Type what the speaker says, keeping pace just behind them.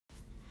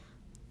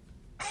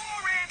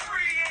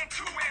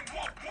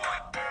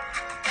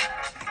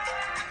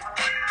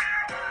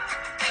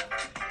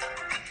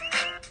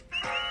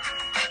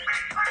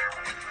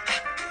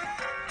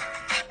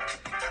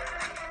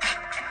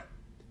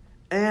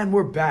And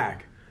we're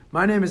back.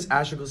 My name is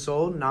Asher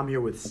Gasol, and I'm here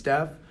with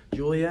Steph,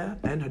 Julia,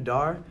 and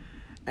Hadar.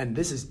 And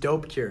this is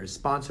Dope Cures,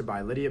 sponsored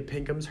by Lydia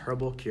Pinkham's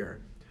Herbal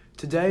Cure.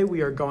 Today,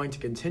 we are going to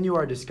continue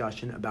our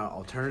discussion about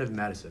alternative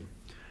medicine.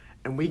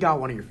 And we got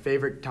one of your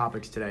favorite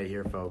topics today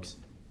here, folks.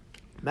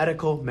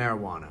 Medical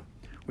marijuana.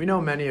 We know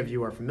many of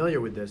you are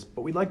familiar with this,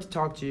 but we'd like to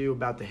talk to you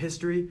about the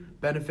history,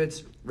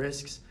 benefits,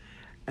 risks,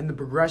 and the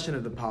progression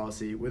of the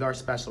policy with our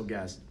special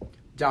guest,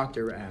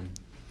 Dr. M.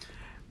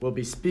 We'll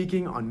be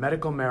speaking on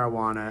medical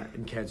marijuana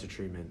and cancer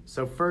treatment.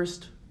 So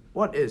first,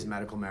 what is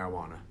medical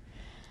marijuana?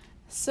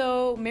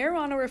 So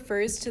marijuana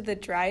refers to the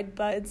dried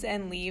buds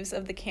and leaves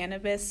of the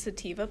cannabis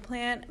sativa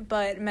plant,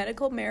 but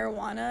medical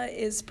marijuana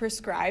is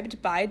prescribed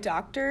by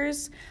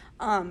doctors,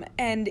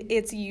 and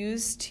it's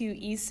used to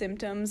ease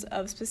symptoms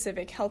of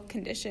specific health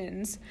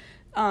conditions.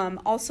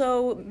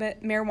 Also,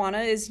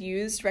 marijuana is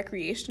used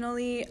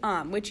recreationally,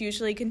 which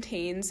usually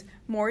contains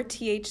more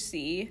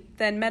THC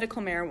than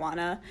medical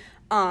marijuana.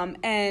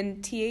 And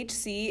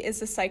THC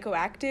is the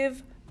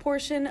psychoactive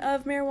portion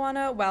of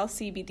marijuana, while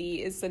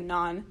CBD is the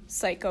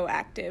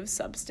non-psychoactive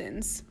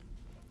substance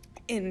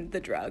in the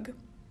drug.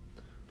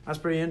 That's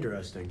pretty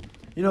interesting.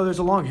 You know, there's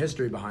a long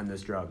history behind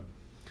this drug.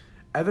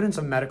 Evidence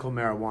of medical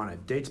marijuana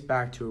dates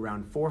back to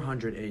around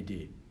 400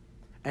 AD.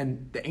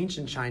 And the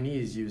ancient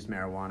Chinese used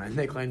marijuana, and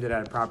they claimed it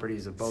had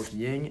properties of both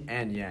yin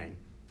and yang.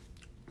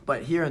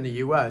 But here in the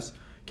U.S.,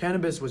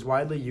 cannabis was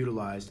widely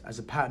utilized as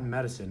a patent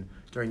medicine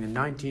during the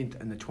 19th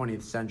and the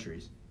 20th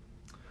centuries.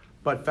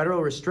 But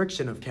federal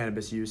restriction of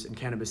cannabis use and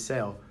cannabis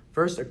sale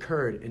first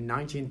occurred in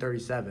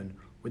 1937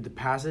 with the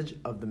passage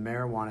of the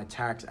Marijuana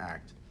Tax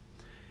Act.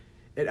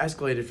 It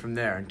escalated from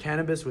there, and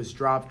cannabis was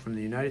dropped from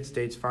the United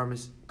States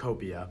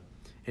Pharmacopoeia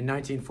in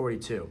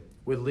 1942,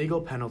 with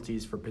legal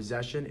penalties for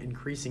possession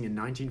increasing in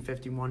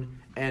 1951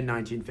 and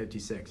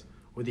 1956,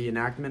 with the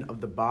enactment of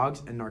the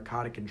Boggs and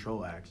Narcotic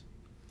Control Acts.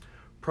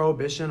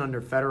 Prohibition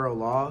under federal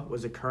law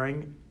was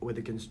occurring with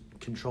the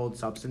Controlled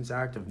Substance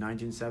Act of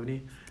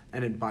 1970,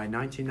 and by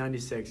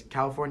 1996,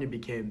 California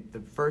became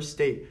the first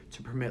state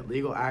to permit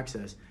legal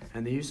access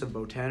and the use of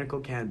botanical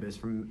cannabis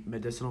for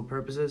medicinal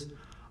purposes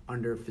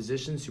under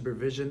physician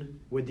supervision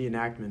with the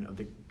enactment of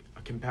the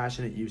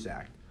Compassionate Use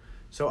Act.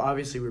 So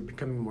obviously we're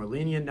becoming more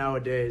lenient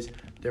nowadays.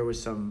 There was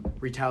some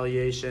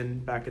retaliation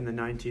back in the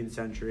 19th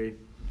century,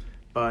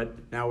 but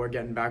now we're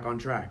getting back on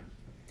track.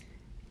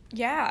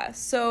 Yeah,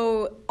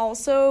 so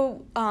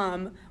also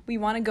we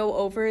want to go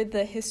over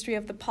the history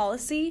of the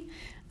policy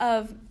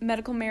of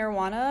medical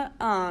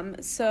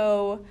marijuana.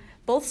 So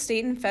both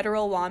state and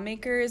federal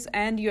lawmakers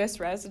and U.S.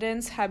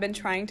 residents have been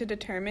trying to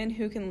determine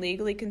who can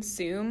legally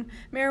consume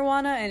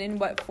marijuana and in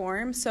what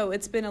form. So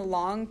it's been a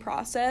long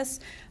process,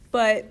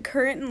 but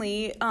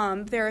currently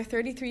there are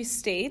 33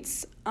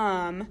 states,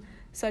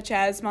 such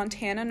as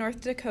Montana,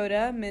 North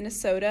Dakota,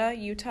 Minnesota,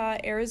 Utah,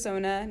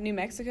 Arizona, New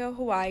Mexico,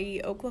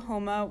 Hawaii,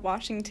 Oklahoma,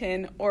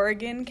 Washington,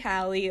 Oregon,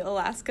 Cali,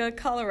 Alaska,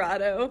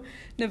 Colorado,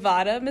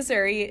 Nevada,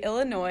 Missouri,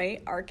 Illinois,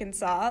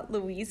 Arkansas,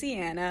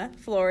 Louisiana,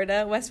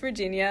 Florida, West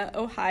Virginia,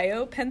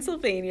 Ohio,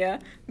 Pennsylvania,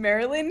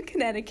 Maryland,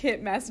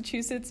 Connecticut,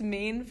 Massachusetts,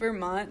 Maine,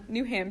 Vermont,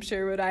 New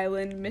Hampshire, Rhode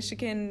Island,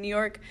 Michigan, New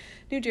York,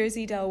 New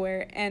Jersey,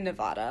 Delaware, and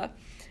Nevada.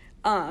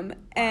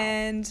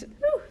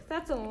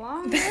 That's a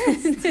long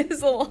list. It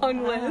is a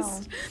long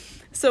list.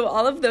 So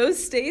all of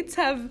those states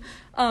have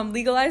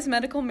legalized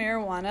medical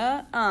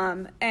marijuana,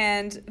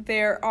 and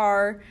there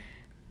are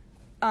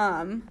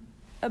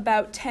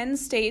about 10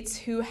 states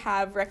who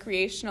have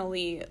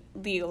recreationally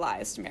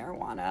legalized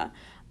marijuana.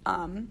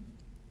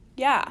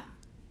 That's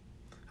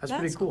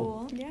pretty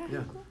cool. Yeah.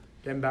 Cool.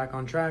 Getting back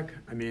on track.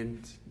 I mean,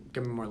 it's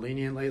getting more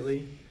lenient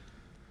lately.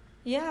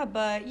 Yeah,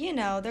 but,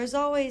 there's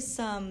always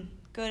some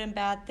good and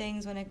bad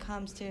things when it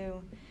comes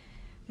to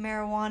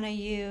marijuana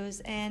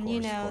use, and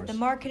the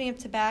marketing of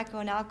tobacco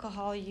and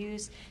alcohol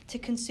use to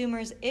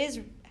consumers is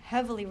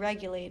heavily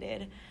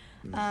regulated,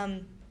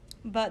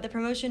 but the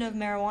promotion of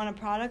marijuana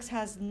products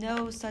has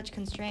no such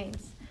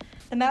constraints.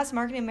 The mass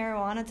marketing of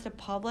marijuana to the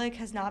public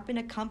has not been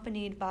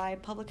accompanied by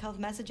public health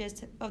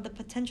messages of the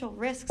potential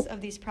risks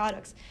of these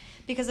products,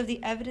 because of the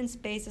evidence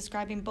base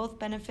describing both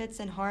benefits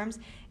and harms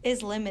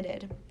is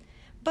limited.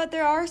 But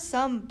there are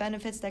some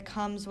benefits that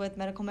comes with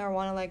medical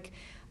marijuana, like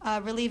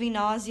relieving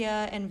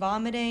nausea and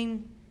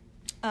vomiting,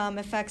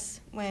 effects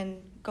when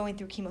going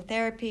through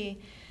chemotherapy,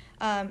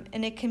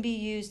 and it can be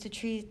used to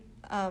treat,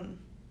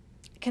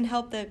 can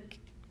help the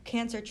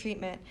cancer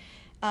treatment,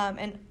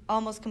 and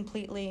almost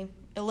completely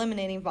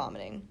eliminating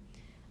vomiting.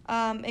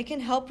 It can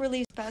help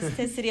relieve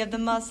spasticity of the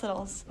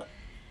muscles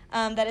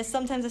that is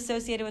sometimes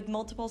associated with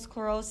multiple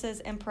sclerosis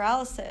and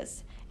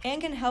paralysis, and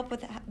can help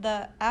with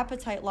the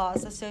appetite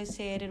loss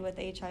associated with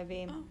HIV.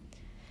 Oh, cool.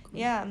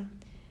 Yeah.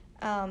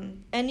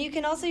 And you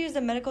can also use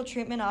the medical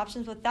treatment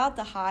options without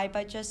the high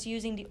by just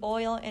using the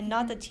oil and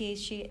not the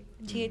THC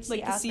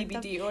like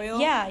aspect the CBD oil?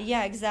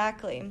 Yeah,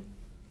 exactly.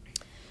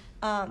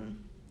 And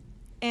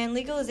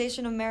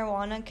legalization of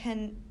marijuana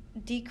can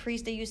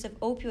decrease the use of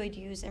opioid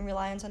use and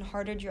reliance on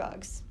harder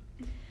drugs.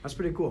 That's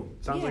pretty cool.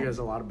 Sounds like it has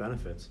a lot of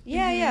benefits.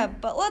 Yeah,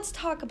 but let's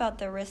talk about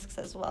the risks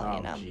as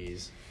well, Oh,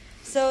 jeez.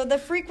 So the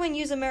frequent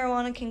use of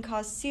marijuana can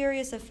cause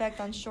serious effect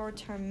on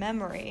short-term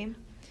memory.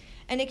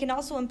 And it can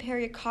also impair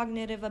your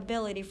cognitive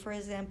ability, for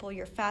example,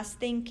 your fast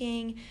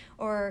thinking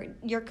or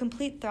your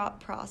complete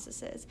thought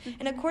processes.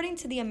 And according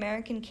to the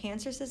American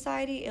Cancer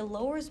Society, it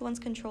lowers one's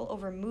control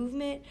over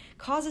movement,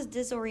 causes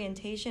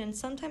disorientation, and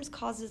sometimes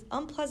causes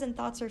unpleasant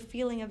thoughts or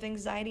feeling of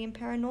anxiety and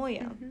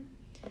paranoia.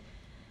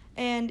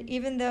 And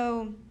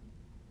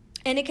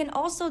and it can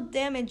also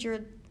damage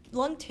your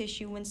lung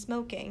tissue when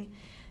smoking,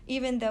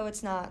 even though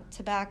it's not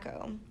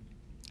tobacco.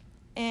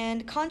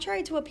 And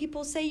contrary to what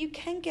people say, you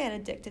can get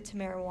addicted to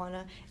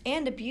marijuana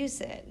and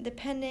abuse it,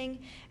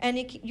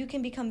 you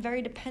can become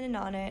very dependent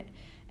on it,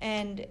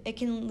 and it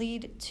can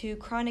lead to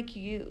chronic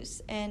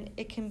use, and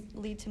it can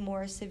lead to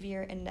more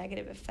severe and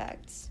negative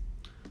effects.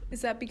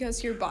 Is that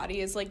because your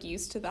body is like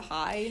used to the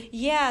high?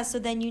 Yeah, so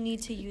then you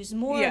need to use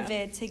more of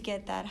it to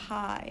get that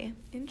high.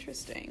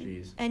 Interesting.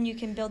 Jeez. And you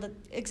can build it,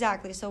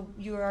 exactly, so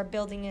you are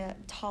building a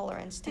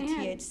tolerance to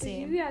THC.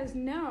 Did you guys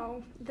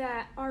know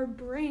that our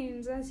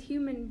brains, as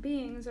human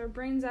beings, our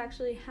brains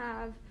actually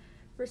have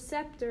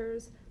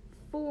receptors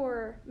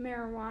for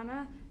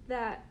marijuana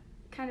that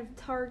kind of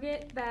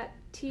target that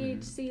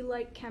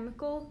THC-like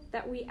chemical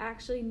that we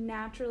actually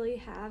naturally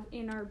have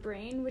in our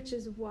brain, which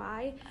is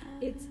why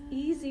it's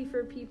easy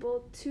for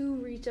people to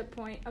reach a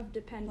point of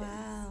dependence.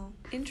 Wow.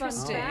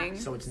 Interesting.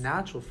 So it's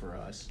natural for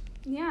us.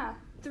 Yeah.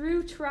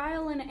 Through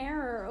trial and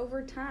error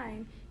over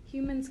time,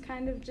 humans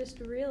kind of just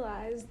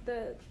realized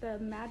the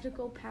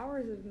magical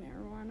powers of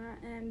marijuana,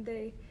 and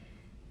they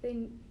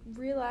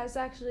realized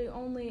actually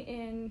only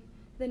in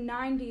the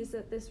 90s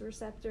that this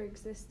receptor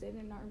existed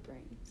in our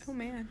brains. Oh,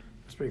 man.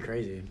 It's pretty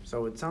crazy.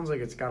 So it sounds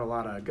like it's got a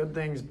lot of good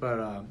things, but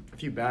a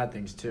few bad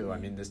things too. I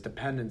mean, this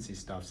dependency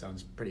stuff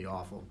sounds pretty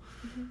awful.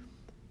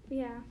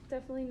 Yeah,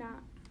 definitely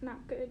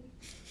not good.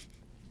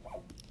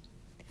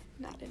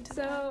 Not into that.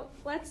 So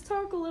let's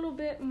talk a little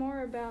bit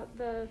more about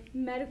the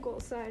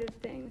medical side of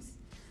things.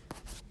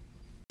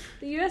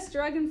 The U.S.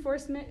 Drug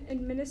Enforcement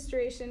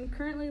Administration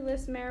currently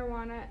lists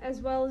marijuana as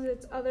well as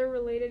its other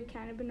related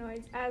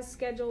cannabinoids as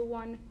Schedule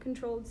I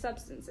controlled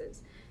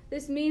substances.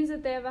 This means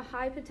that they have a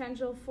high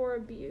potential for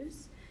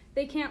abuse.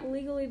 They can't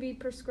legally be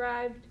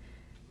prescribed,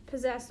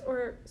 possessed,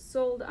 or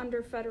sold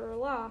under federal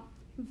law,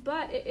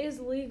 but it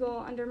is legal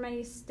under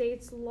many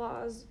states'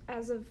 laws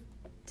as of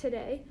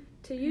today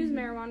to use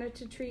marijuana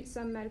to treat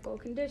some medical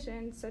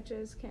conditions such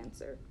as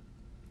cancer.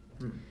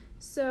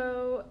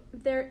 So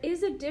there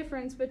is a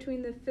difference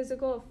between the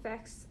physical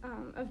effects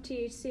of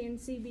THC and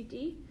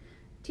CBD.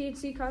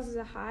 THC causes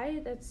a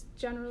high, that's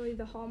generally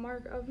the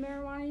hallmark of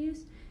marijuana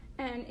use,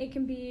 and it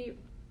can be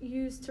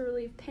used to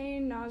relieve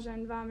pain, nausea,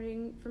 and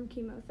vomiting from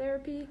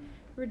chemotherapy,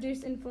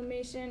 reduce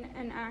inflammation,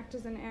 and act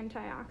as an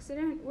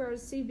antioxidant,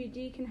 whereas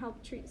CBD can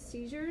help treat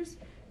seizures,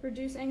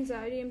 reduce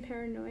anxiety and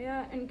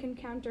paranoia, and can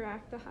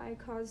counteract the high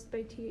caused by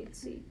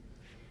THC.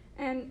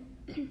 And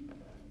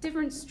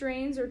different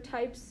strains or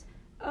types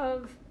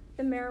of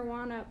the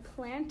marijuana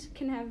plant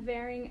can have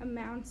varying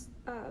amounts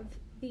of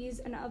these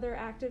and other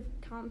active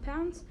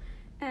compounds,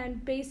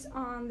 and based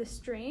on the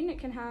strain, it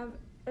can have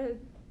a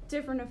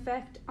different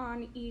effect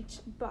on each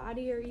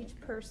body or each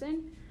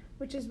person,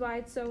 which is why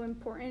it's so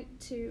important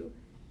to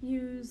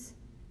use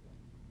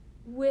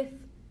with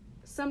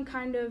some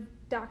kind of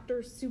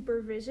doctor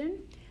supervision.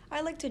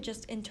 I like to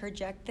just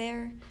interject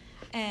there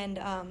and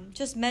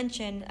just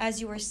mention,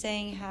 as you were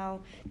saying,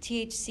 how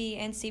THC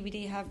and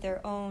CBD have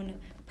their own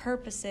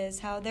purposes,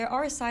 how there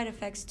are side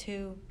effects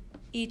to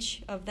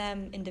each of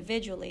them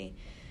individually.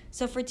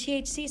 So for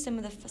THC, some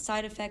of the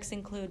side effects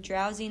include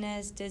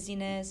drowsiness,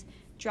 dizziness,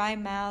 dry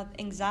mouth,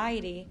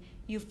 anxiety,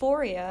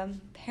 euphoria,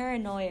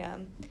 paranoia,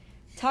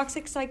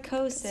 toxic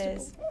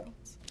psychosis,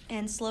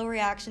 and slow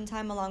reaction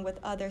time, along with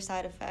other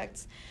side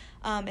effects.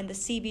 And the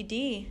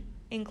CBD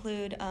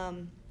include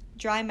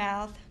dry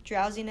mouth,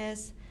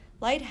 drowsiness,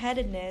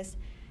 lightheadedness,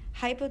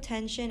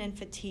 hypotension, and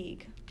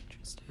fatigue.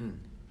 Interesting.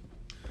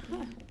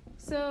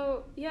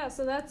 So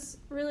that's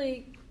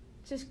really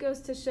just goes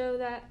to show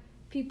that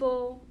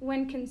people,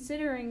 when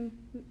considering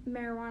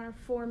marijuana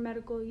for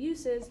medical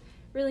uses,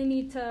 really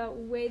need to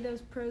weigh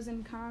those pros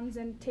and cons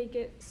and take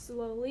it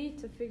slowly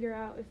to figure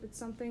out if it's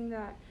something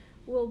that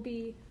will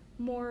be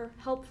more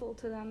helpful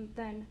to them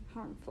than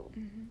harmful.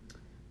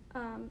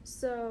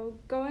 So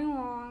going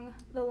along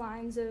the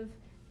lines of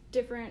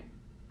different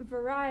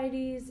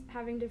varieties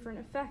having different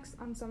effects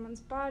on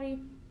someone's body,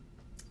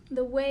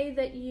 the way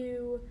that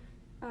you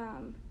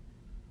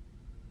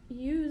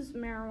use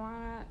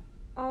marijuana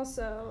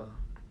also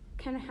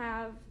can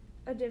have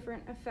a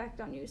different effect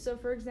on you. So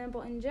for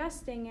example,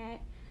 ingesting it,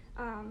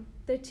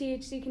 the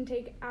THC can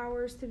take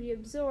hours to be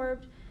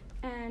absorbed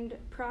and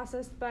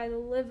processed by the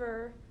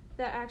liver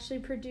that actually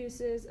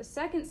produces a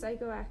second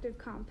psychoactive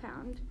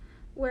compound,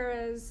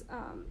 whereas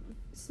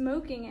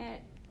smoking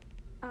it,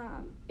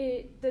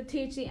 the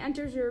THC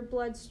enters your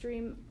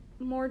bloodstream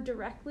more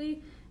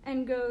directly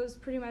and goes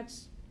pretty much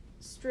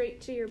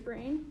straight to your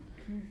brain.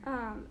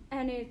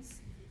 And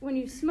when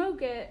you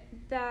smoke it,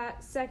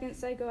 that second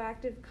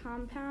psychoactive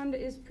compound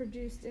is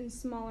produced in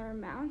smaller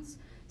amounts,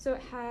 so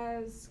it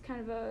has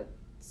kind of a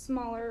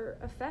smaller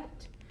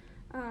effect.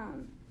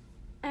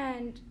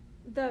 And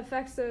the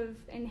effects of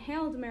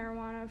inhaled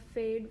marijuana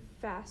fade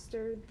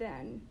faster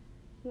than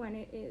when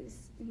it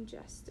is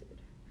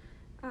ingested.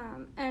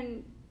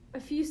 And a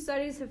few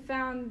studies have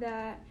found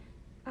that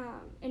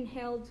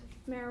inhaled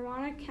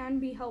marijuana can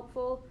be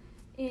helpful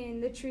in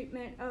the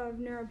treatment of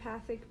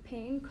neuropathic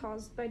pain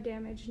caused by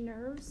damaged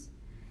nerves.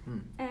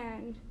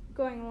 And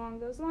going along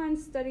those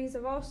lines, studies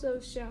have also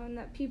shown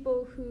that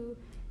people who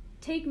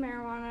take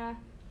marijuana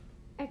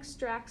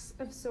extracts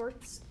of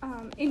sorts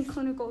in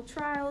clinical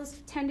trials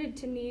tended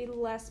to need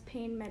less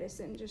pain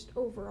medicine just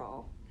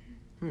overall.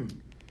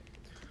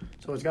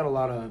 So it's got a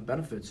lot of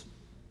benefits.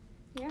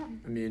 Yeah.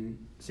 I mean,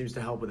 seems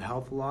to help with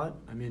health a lot.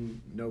 I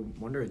mean, no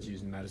wonder it's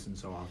used in medicine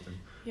so often.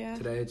 Yeah.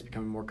 Today it's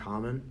becoming more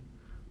common.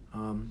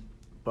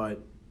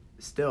 But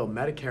still,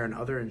 Medicare and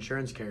other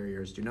insurance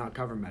carriers do not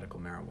cover medical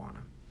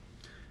marijuana.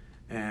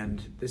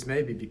 And this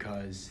may be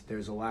because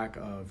there's a lack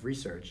of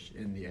research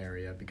in the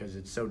area because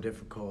it's so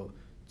difficult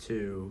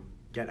to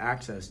get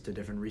access to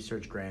different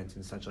research grants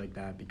and such like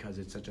that because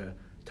it's such a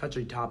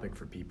touchy topic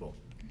for people.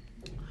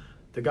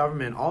 The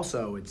government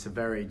also, it's a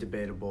very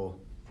debatable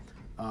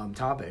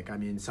topic. I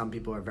mean, some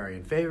people are very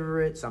in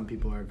favor of it, some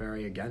people are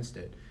very against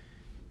it.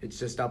 It's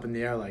just up in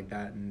the air like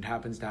that, and it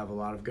happens to have a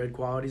lot of good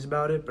qualities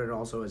about it, but it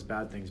also has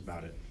bad things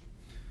about it.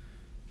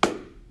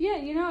 Yeah,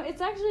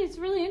 it's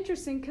really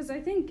interesting because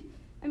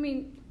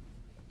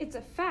it's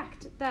a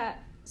fact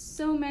that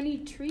so many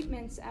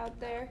treatments out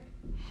there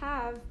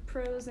have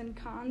pros and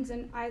cons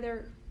and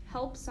either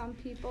help some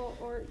people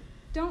or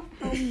don't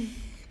help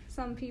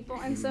some people.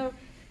 And so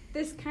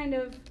this kind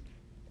of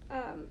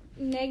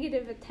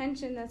negative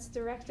attention that's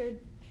directed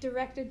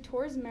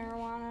towards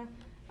marijuana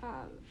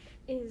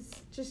is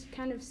just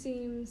kind of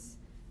seems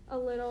a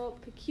little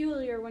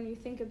peculiar when you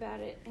think about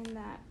it in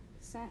that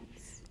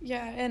sense.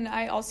 Yeah, and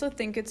I also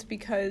think it's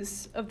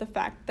because of the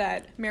fact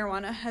that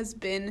marijuana has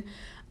been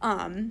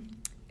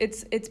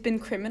it's been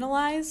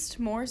criminalized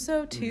more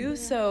so too. Yeah.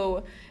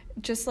 So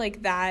just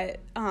like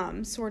that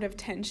sort of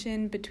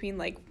tension between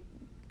like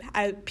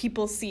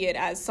people see it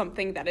as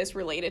something that is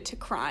related to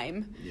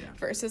crime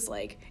versus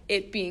like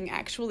it being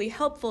actually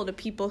helpful to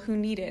people who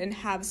need it and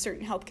have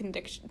certain health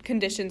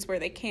conditions where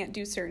they can't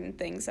do certain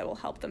things that will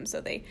help them,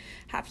 so they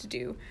have to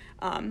do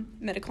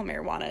medical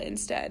marijuana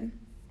instead.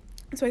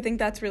 So I think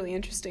that's really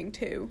interesting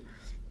too.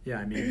 Yeah,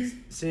 I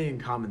mean, seeing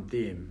a common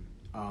theme,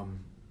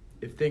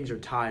 if things are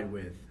tied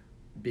with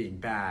being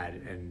bad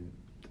and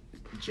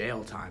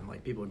jail time,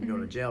 like people can go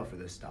to jail for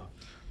this stuff.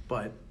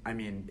 But I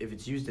mean, if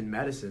it's used in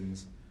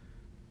medicines,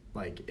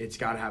 like it's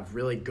got to have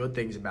really good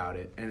things about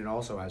it, and it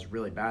also has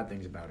really bad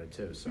things about it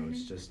too. So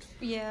it's just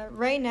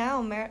right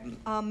now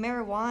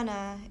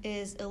marijuana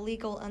is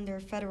illegal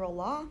under federal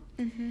law,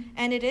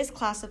 and it is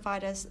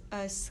classified as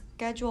a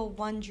Schedule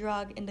I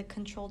drug in the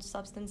Controlled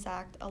Substance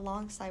Act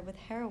alongside with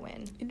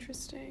heroin.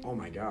 Interesting. Oh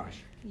my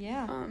gosh.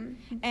 Yeah.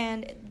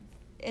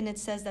 And it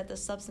says that the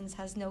substance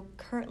has no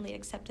currently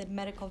accepted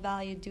medical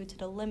value due to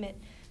the limit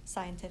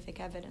scientific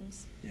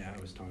evidence. Yeah,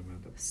 I was talking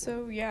about that before.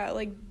 So yeah,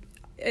 like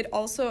it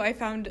also, I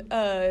found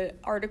an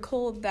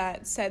article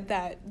that said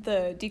that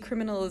the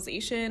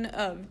decriminalization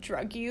of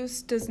drug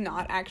use does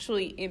not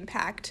actually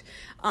impact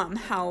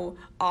how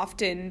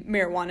often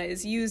marijuana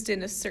is used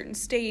in a certain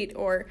state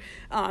or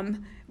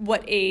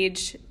what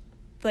age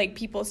like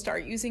people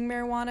start using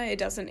marijuana. It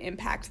doesn't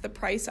impact the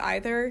price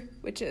either,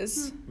 which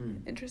is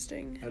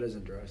interesting. That is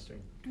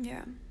interesting.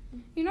 Yeah.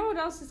 You know what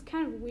else is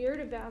kind of weird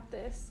about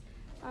this?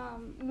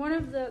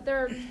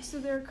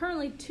 There are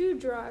currently 2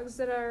 drugs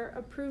that are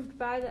approved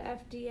by the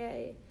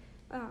FDA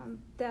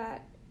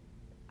that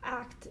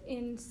act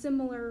in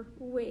similar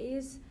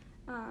ways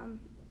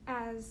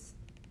as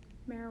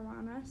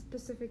marijuana,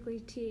 specifically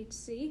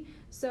THC.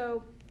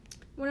 So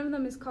one of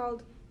them is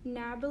called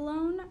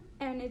Nabilone,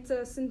 and it's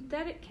a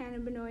synthetic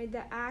cannabinoid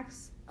that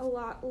acts a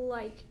lot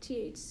like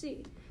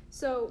THC.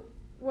 So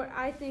what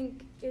I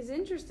think is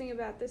interesting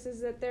about this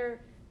is that they're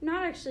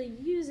not actually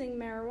using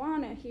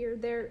marijuana here.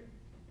 They're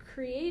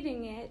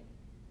creating it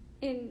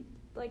in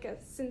like a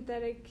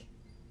synthetic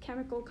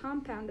chemical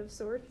compound of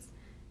sorts.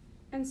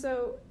 And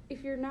so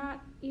if you're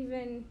not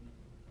even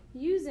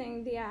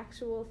using the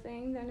actual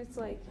thing, then it's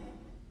like,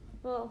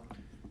 well,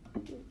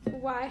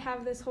 why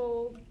have this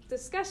whole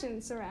discussion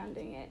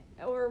surrounding it?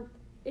 Or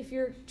if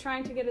you're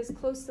trying to get as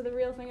close to the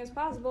real thing as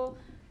possible,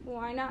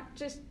 why not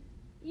just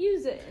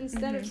use it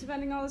instead of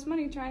spending all this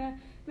money trying to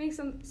make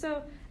some...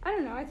 So, I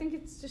don't know, I think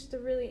it's just a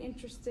really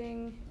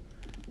interesting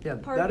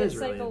part of it,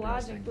 really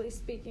psychologically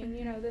speaking,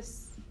 you know,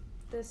 this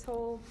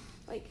whole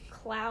like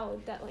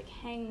cloud that like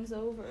hangs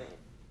over it.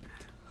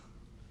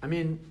 I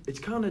mean, it's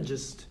kind of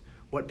just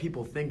what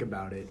people think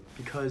about it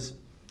because,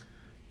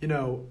 you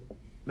know,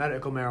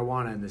 medical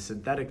marijuana and the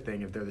synthetic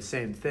thing, if they're the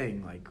same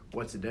thing, like,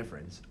 what's the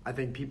difference? I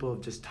think people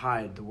have just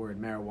tied the word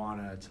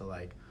marijuana to,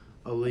 like,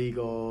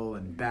 illegal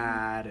and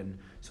bad, and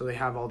so they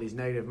have all these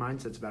negative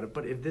mindsets about it.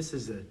 But if this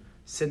is a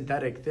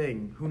synthetic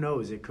thing, who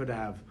knows? It could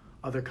have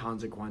other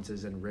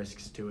consequences and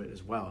risks to it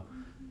as well.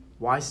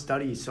 Why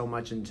study so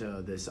much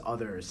into this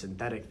other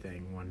synthetic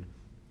thing when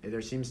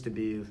there seems to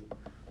be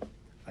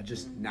a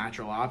just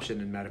natural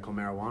option in medical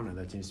marijuana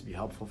that seems to be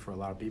helpful for a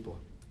lot of people?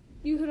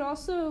 You could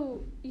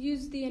also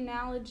use the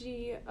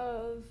analogy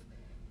of,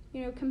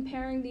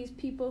 comparing these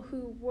people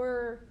who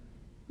were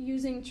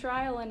using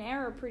trial and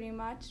error pretty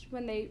much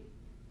when they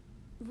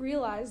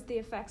realized the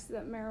effects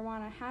that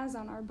marijuana has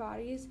on our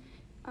bodies,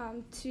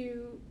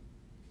 to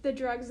the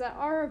drugs that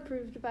are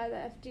approved by the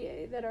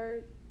FDA that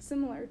are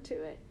similar to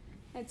it.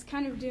 It's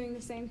kind of doing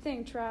the same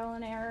thing, trial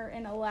and error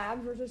in a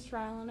lab versus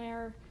trial and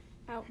error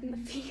out in the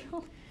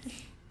field.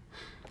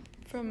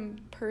 From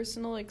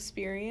personal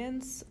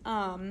experience,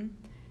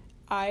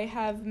 I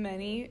have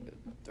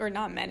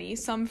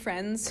some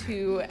friends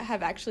who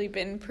have actually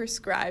been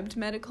prescribed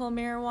medical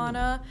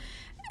marijuana,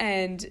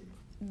 and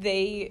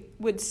they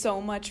would so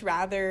much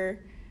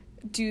rather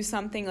do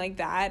something like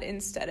that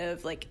instead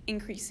of like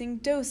increasing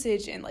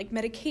dosage and like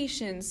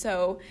medication.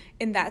 So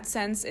in that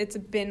sense, it's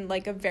been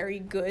like a very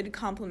good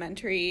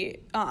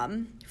complementary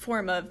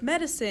form of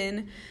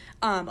medicine,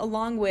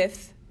 along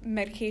with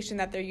medication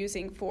that they're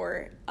using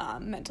for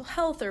mental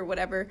health or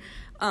whatever.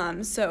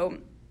 So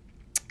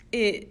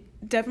it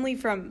definitely,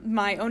 from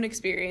my own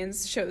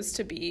experience, shows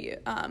to be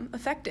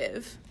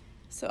effective.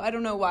 So I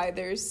don't know why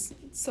there's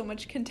so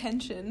much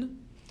contention.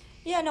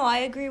 Yeah, no, I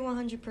agree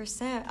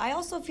 100%. I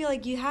also feel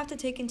like you have to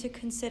take into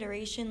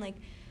consideration like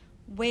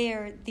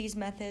where these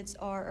methods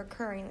are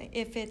occurring. Like,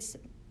 if it's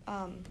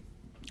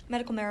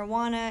medical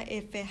marijuana,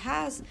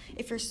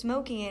 if you're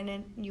smoking it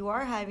and you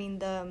are having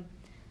the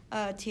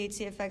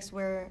THC effects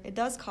where it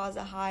does cause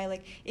a high,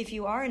 like if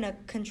you are in a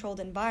controlled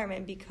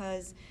environment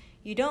because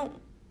you don't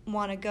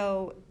want to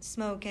go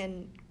smoke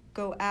and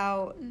go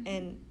out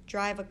and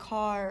drive a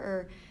car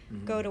or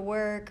go to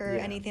work or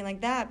anything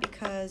like that,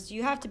 because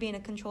you have to be in a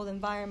controlled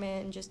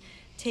environment and just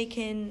take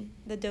in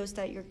the dose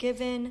that you're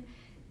given,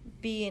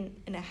 be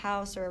in a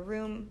house or a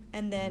room,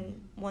 and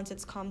then once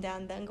it's calmed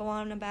down, then go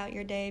on about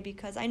your day.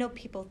 Because I know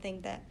people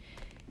think that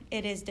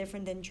it is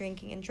different than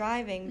drinking and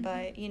driving,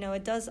 but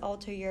it does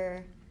alter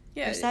your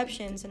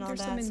perceptions and all that.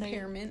 There's some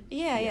impairment.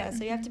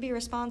 So you have to be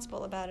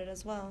responsible about it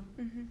as well.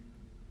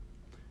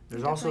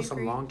 There's also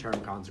some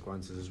long-term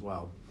consequences as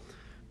well.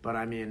 But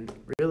I mean,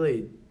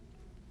 really,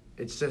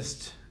 it's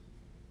just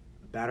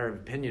a matter of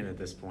opinion at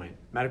this point.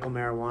 Medical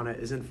marijuana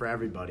isn't for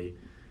everybody.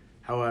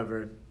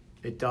 However,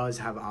 it does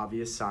have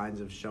obvious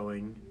signs of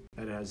showing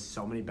that it has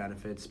so many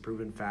benefits,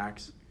 proven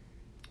facts.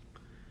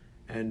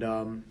 And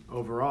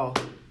overall,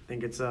 I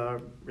think it's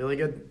a really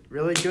good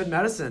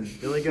medicine,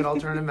 really good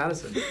alternative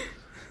medicine.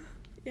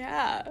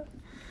 Yeah,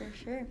 for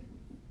sure.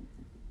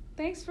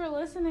 Thanks for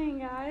listening,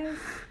 guys.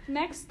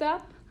 Next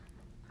up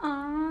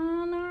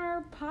on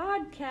our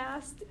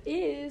podcast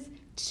is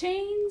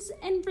Chains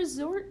and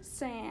Resort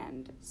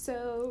Sand.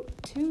 So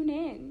tune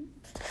in.